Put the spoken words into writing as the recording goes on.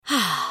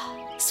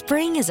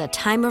Spring is a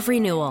time of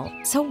renewal,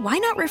 so why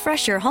not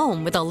refresh your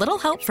home with a little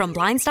help from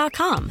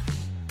Blinds.com?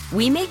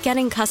 We make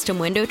getting custom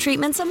window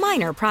treatments a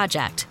minor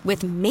project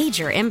with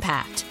major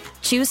impact.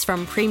 Choose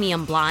from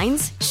premium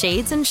blinds,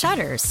 shades, and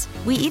shutters.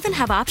 We even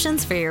have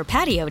options for your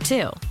patio,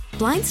 too.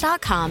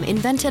 Blinds.com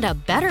invented a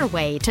better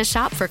way to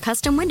shop for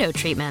custom window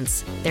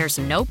treatments. There's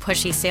no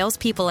pushy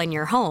salespeople in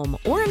your home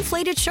or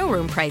inflated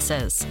showroom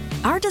prices.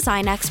 Our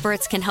design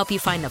experts can help you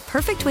find the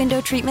perfect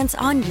window treatments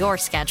on your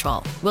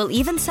schedule. We'll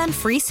even send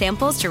free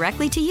samples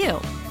directly to you.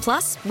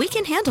 Plus, we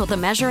can handle the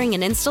measuring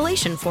and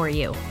installation for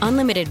you.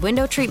 Unlimited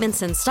window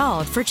treatments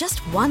installed for just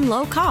one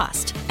low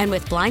cost. And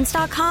with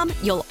Blinds.com,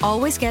 you'll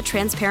always get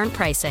transparent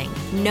pricing.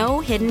 No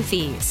hidden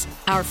fees.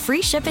 Our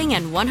free shipping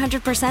and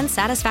 100%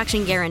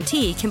 satisfaction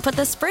guarantee can put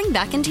the spring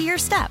back into your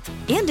step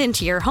and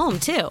into your home,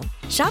 too.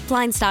 Shop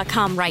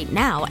Blinds.com right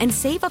now and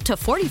save up to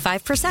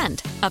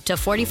 45%. Up to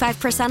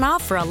 45%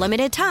 off for a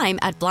limited time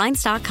at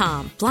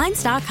Blinds.com.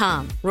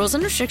 Blinds.com. Rules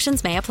and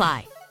restrictions may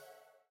apply.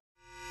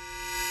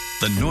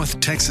 The North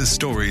Texas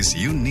stories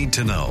you need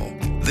to know.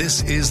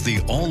 This is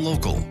the All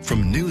Local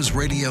from News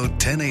Radio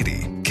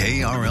 1080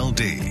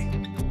 KRLD.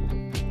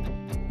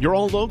 You're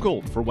All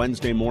Local for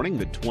Wednesday morning,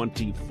 the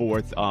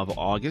 24th of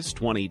August,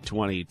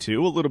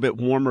 2022. A little bit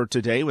warmer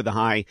today with a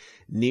high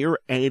near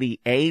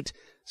 88.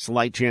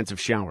 Slight chance of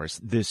showers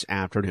this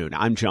afternoon.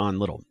 I'm John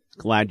Little.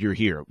 Glad you're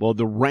here. Well,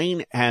 the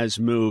rain has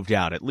moved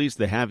out, at least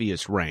the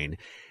heaviest rain,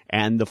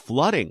 and the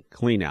flooding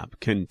cleanup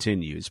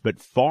continues. But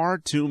far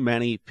too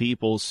many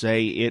people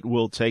say it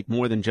will take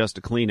more than just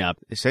a cleanup.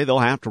 They say they'll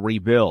have to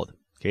rebuild.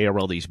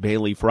 KRLD's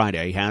Bailey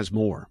Friday has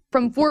more.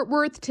 From Fort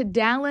Worth to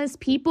Dallas,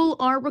 people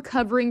are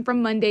recovering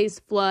from Monday's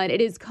flood.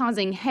 It is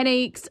causing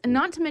headaches,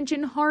 not to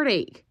mention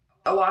heartache.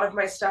 A lot of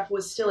my stuff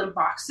was still in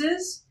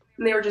boxes,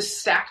 and they were just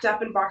stacked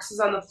up in boxes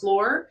on the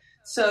floor.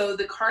 So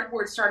the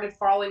cardboard started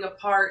falling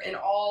apart, and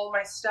all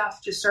my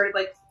stuff just started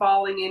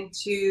falling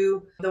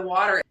into the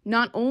water.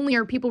 Not only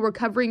are people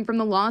recovering from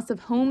the loss of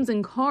homes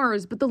and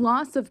cars, but the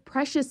loss of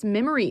precious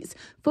memories,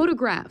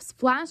 photographs,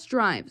 flash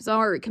drives,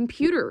 or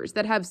computers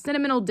that have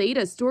sentimental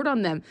data stored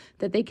on them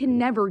that they can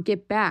never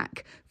get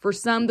back. For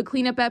some, the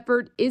cleanup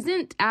effort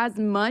isn't as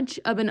much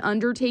of an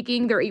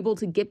undertaking. They're able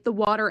to get the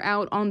water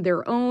out on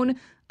their own.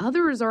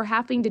 Others are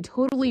having to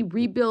totally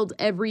rebuild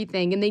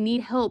everything, and they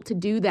need help to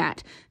do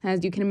that.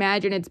 As you can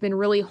imagine, it's been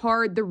really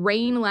hard. The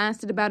rain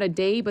lasted about a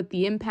day, but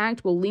the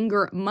impact will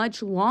linger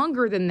much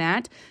longer than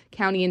that.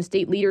 County and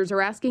state leaders are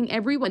asking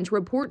everyone to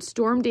report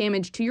storm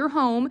damage to your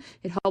home.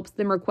 It helps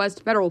them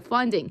request federal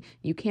funding.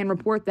 You can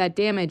report that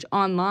damage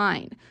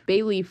online.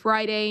 Bailey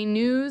Friday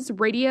News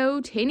Radio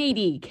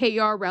 1080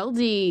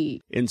 KRLD.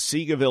 In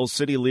Seagoville,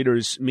 city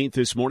leaders meet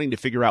this morning to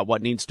figure out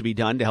what needs to be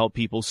done to help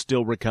people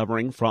still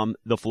recovering from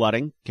the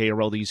flooding.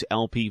 KRLD's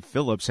LP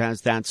Phillips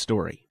has that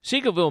story.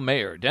 Seagoville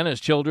Mayor Dennis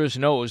Childress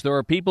knows there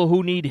are people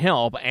who need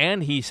help,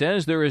 and he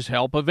says there is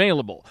help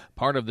available.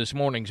 Part of this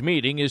morning's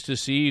meeting is to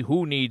see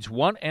who needs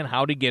what and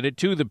how to get it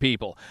to the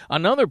people.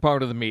 Another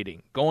part of the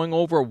meeting, going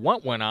over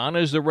what went on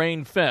as the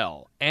rain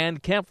fell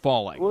and kept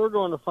falling. We're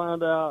going to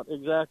find out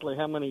exactly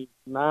how many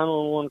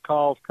 911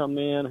 calls come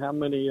in, how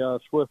many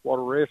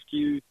swiftwater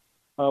rescue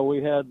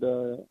we had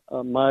to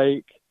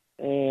make,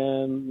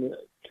 and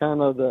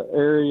kind of the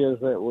areas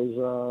that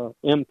was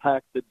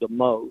impacted the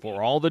most.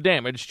 For all the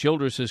damage,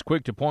 Childress is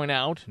quick to point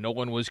out no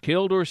one was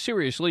killed or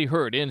seriously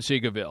hurt in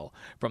Seagoville.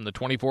 From the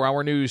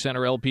 24-hour news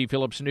center, LP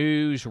Phillips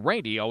News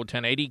Radio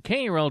 1080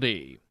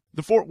 KRLD.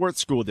 The Fort Worth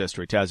School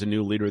District has a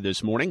new leader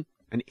this morning,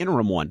 an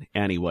interim one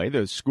anyway.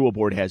 The school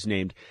board has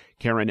named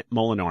Karen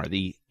Molinar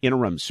the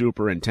interim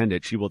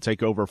superintendent. She will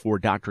take over for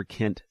Dr.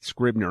 Kent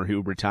Scribner,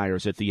 who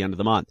retires at the end of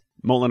the month.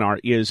 Molinar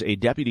is a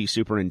deputy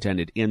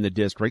superintendent in the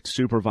district,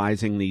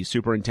 supervising the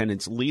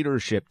superintendent's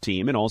leadership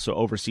team and also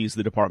oversees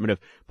the Department of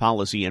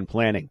Policy and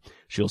Planning.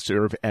 She'll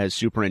serve as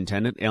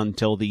superintendent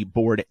until the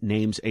board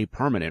names a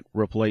permanent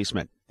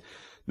replacement.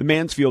 The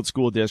Mansfield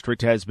School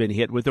District has been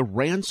hit with a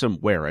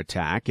ransomware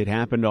attack. It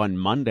happened on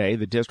Monday.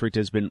 The district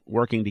has been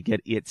working to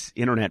get its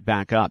internet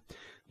back up.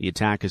 The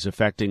attack is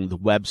affecting the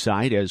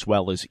website as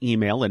well as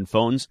email and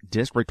phones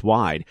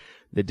district-wide.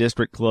 The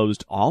district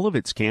closed all of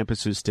its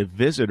campuses to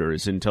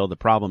visitors until the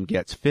problem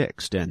gets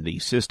fixed and the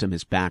system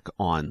is back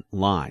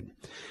online.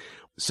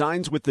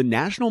 Signs with the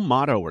national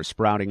motto are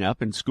sprouting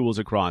up in schools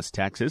across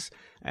Texas,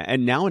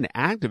 and now an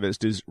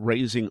activist is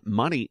raising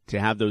money to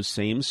have those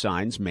same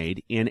signs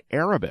made in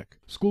Arabic.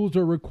 Schools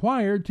are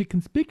required to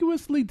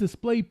conspicuously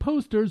display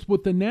posters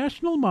with the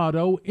national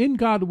motto, "In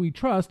God We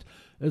Trust,"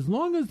 as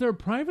long as they're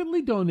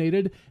privately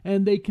donated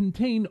and they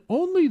contain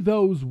only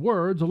those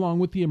words along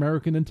with the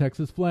American and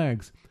Texas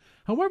flags.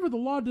 However, the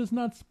law does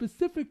not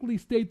specifically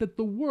state that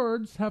the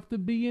words have to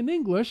be in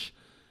English,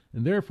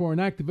 and therefore an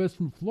activist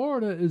from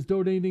Florida is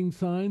donating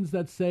signs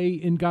that say,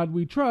 "In God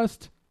We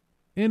Trust,"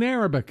 in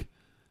Arabic.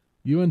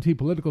 UNT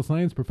political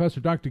science professor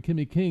Dr.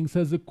 Kimmy King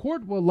says the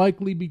court will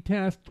likely be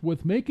tasked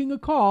with making a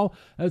call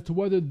as to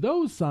whether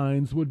those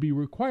signs would be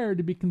required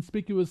to be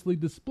conspicuously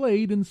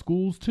displayed in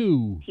schools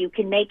too. You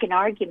can make an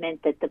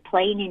argument that the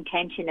plain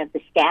intention of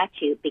the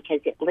statute, because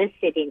it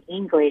listed in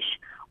English,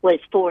 was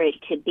for it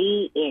to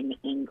be in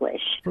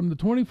English. From the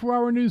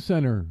 24-Hour News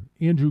Center,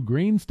 Andrew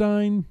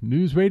Greenstein,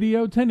 News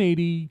Radio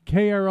 1080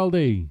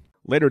 KRLD.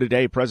 Later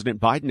today, President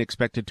Biden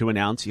expected to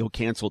announce he'll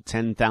cancel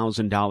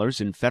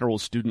 $10,000 in federal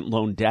student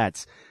loan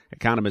debts.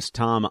 Economist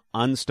Tom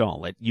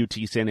Unstall at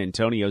UT San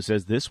Antonio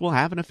says this will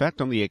have an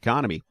effect on the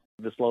economy.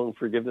 This loan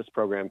forgiveness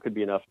program could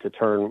be enough to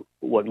turn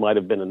what might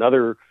have been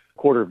another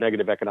quarter of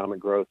negative economic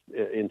growth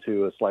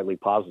into a slightly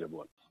positive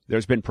one.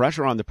 There's been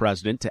pressure on the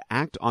president to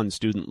act on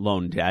student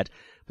loan debt,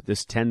 but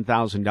this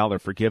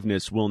 $10,000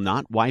 forgiveness will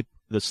not wipe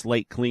the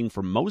slate clean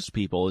for most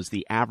people, as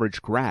the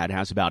average grad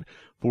has about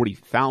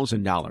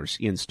 $40,000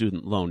 in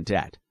student loan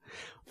debt.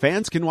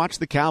 Fans can watch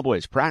the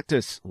Cowboys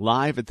practice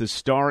live at the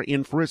Star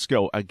in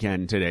Frisco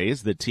again today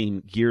as the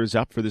team gears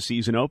up for the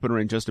season opener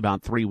in just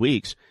about 3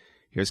 weeks.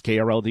 Here's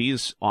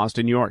KRLD's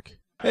Austin York.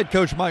 Head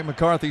coach Mike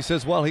McCarthy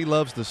says while he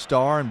loves the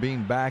Star and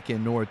being back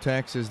in North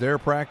Texas, their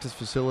practice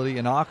facility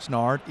in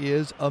Oxnard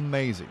is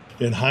amazing.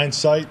 In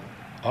hindsight,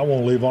 I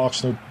won't leave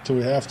Oxnard until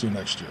we have to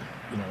next year.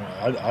 You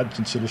know, I'd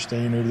consider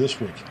staying here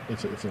this week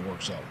if it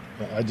works out.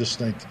 I just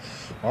think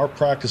our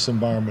practice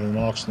environment in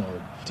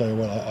Oxnard, I'll tell you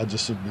what, I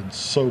just have been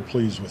so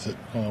pleased with it.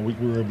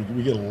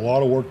 We get a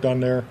lot of work done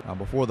there. Now,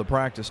 before the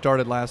practice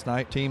started last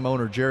night, team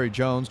owner Jerry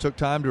Jones took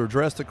time to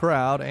address the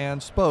crowd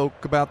and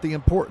spoke about the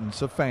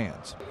importance of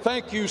fans.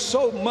 Thank you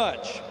so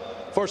much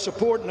for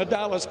supporting the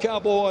Dallas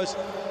Cowboys.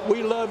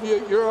 We love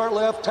you. You're our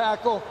left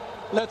tackle.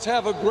 Let's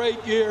have a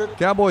great year.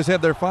 Cowboys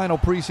have their final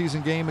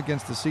preseason game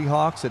against the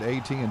Seahawks at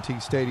AT&T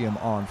Stadium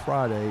on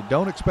Friday.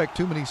 Don't expect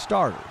too many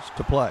starters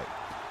to play.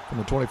 From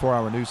the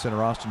 24-Hour News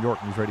Center, Austin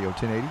York, News Radio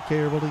 1080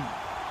 KRLD.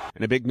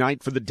 And a big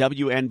night for the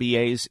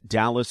WNBA's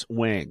Dallas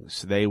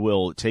Wings. They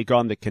will take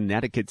on the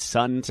Connecticut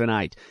Sun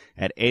tonight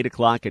at 8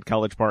 o'clock at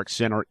College Park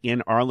Center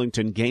in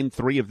Arlington. Game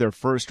 3 of their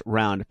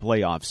first-round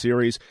playoff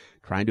series,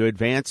 trying to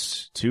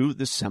advance to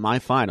the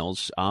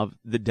semifinals of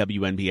the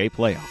WNBA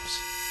playoffs.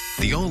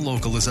 The All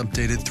Local is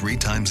updated 3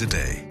 times a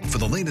day. For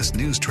the latest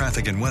news,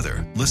 traffic, and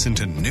weather, listen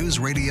to News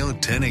Radio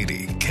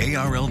 1080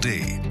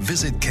 KRLD.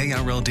 Visit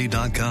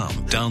KRLD.com,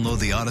 download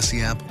the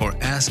Odyssey app, or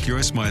ask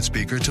your smart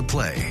speaker to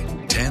play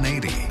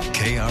 1080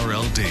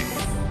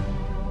 KRLD.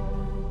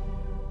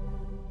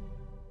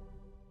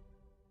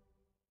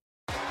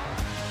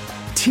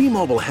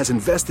 T-Mobile has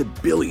invested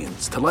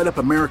billions to light up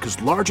America's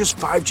largest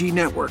 5G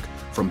network,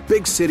 from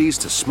big cities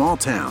to small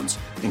towns,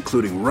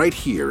 including right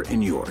here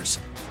in yours.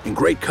 And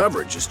great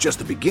coverage is just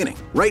the beginning.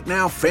 Right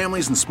now,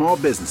 families and small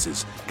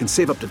businesses can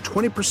save up to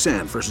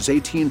 20% versus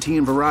AT&T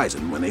and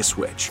Verizon when they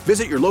switch.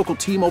 Visit your local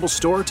T-Mobile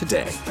store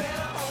today.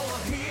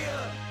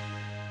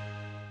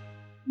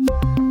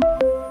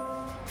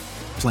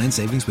 Plan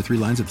savings with 3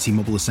 lines of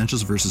T-Mobile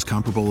Essentials versus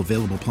comparable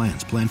available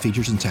plans. Plan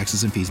features and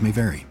taxes and fees may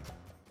vary.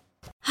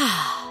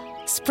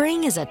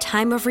 Spring is a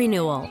time of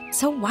renewal,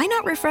 so why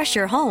not refresh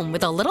your home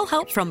with a little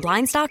help from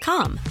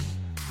Blinds.com?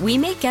 We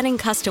make getting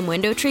custom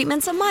window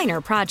treatments a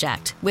minor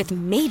project with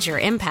major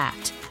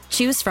impact.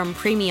 Choose from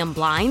premium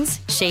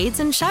blinds,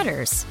 shades, and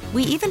shutters.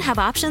 We even have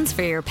options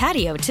for your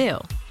patio, too.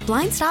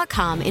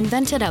 Blinds.com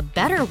invented a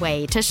better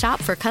way to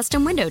shop for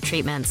custom window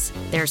treatments.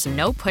 There's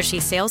no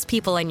pushy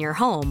salespeople in your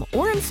home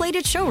or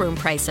inflated showroom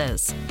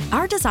prices.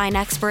 Our design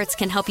experts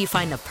can help you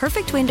find the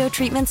perfect window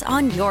treatments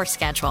on your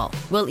schedule.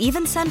 We'll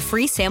even send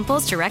free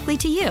samples directly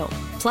to you.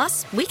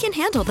 Plus, we can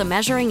handle the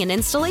measuring and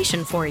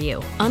installation for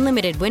you.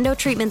 Unlimited window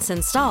treatments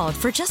installed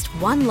for just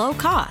one low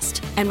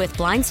cost. And with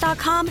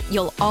Blinds.com,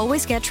 you'll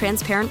always get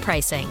transparent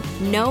pricing.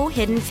 No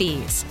hidden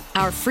fees.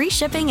 Our free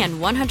shipping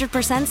and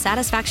 100%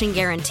 satisfaction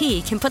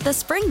guarantee can put the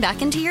spring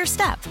back into your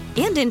step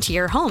and into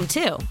your home,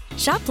 too.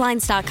 Shop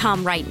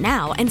Blinds.com right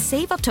now and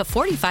save up to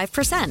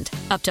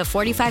 45%. Up to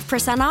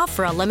 45% off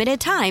for a limited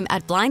time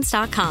at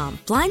Blinds.com.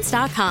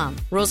 Blinds.com.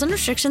 Rules and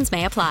restrictions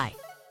may apply.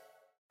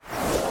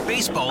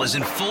 Baseball is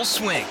in full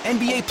swing.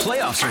 NBA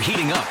playoffs are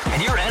heating up,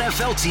 and your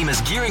NFL team is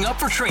gearing up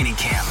for training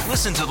camp.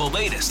 Listen to the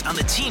latest on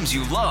the teams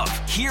you love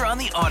here on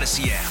the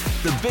Odyssey app.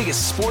 The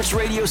biggest sports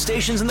radio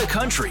stations in the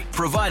country,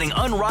 providing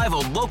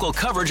unrivaled local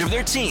coverage of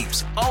their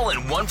teams, all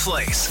in one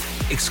place.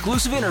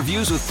 Exclusive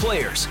interviews with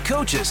players,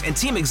 coaches, and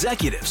team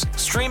executives,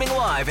 streaming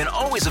live and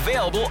always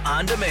available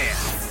on demand.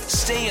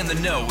 Stay in the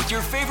know with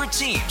your favorite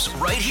teams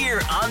right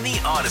here on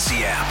the Odyssey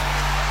app.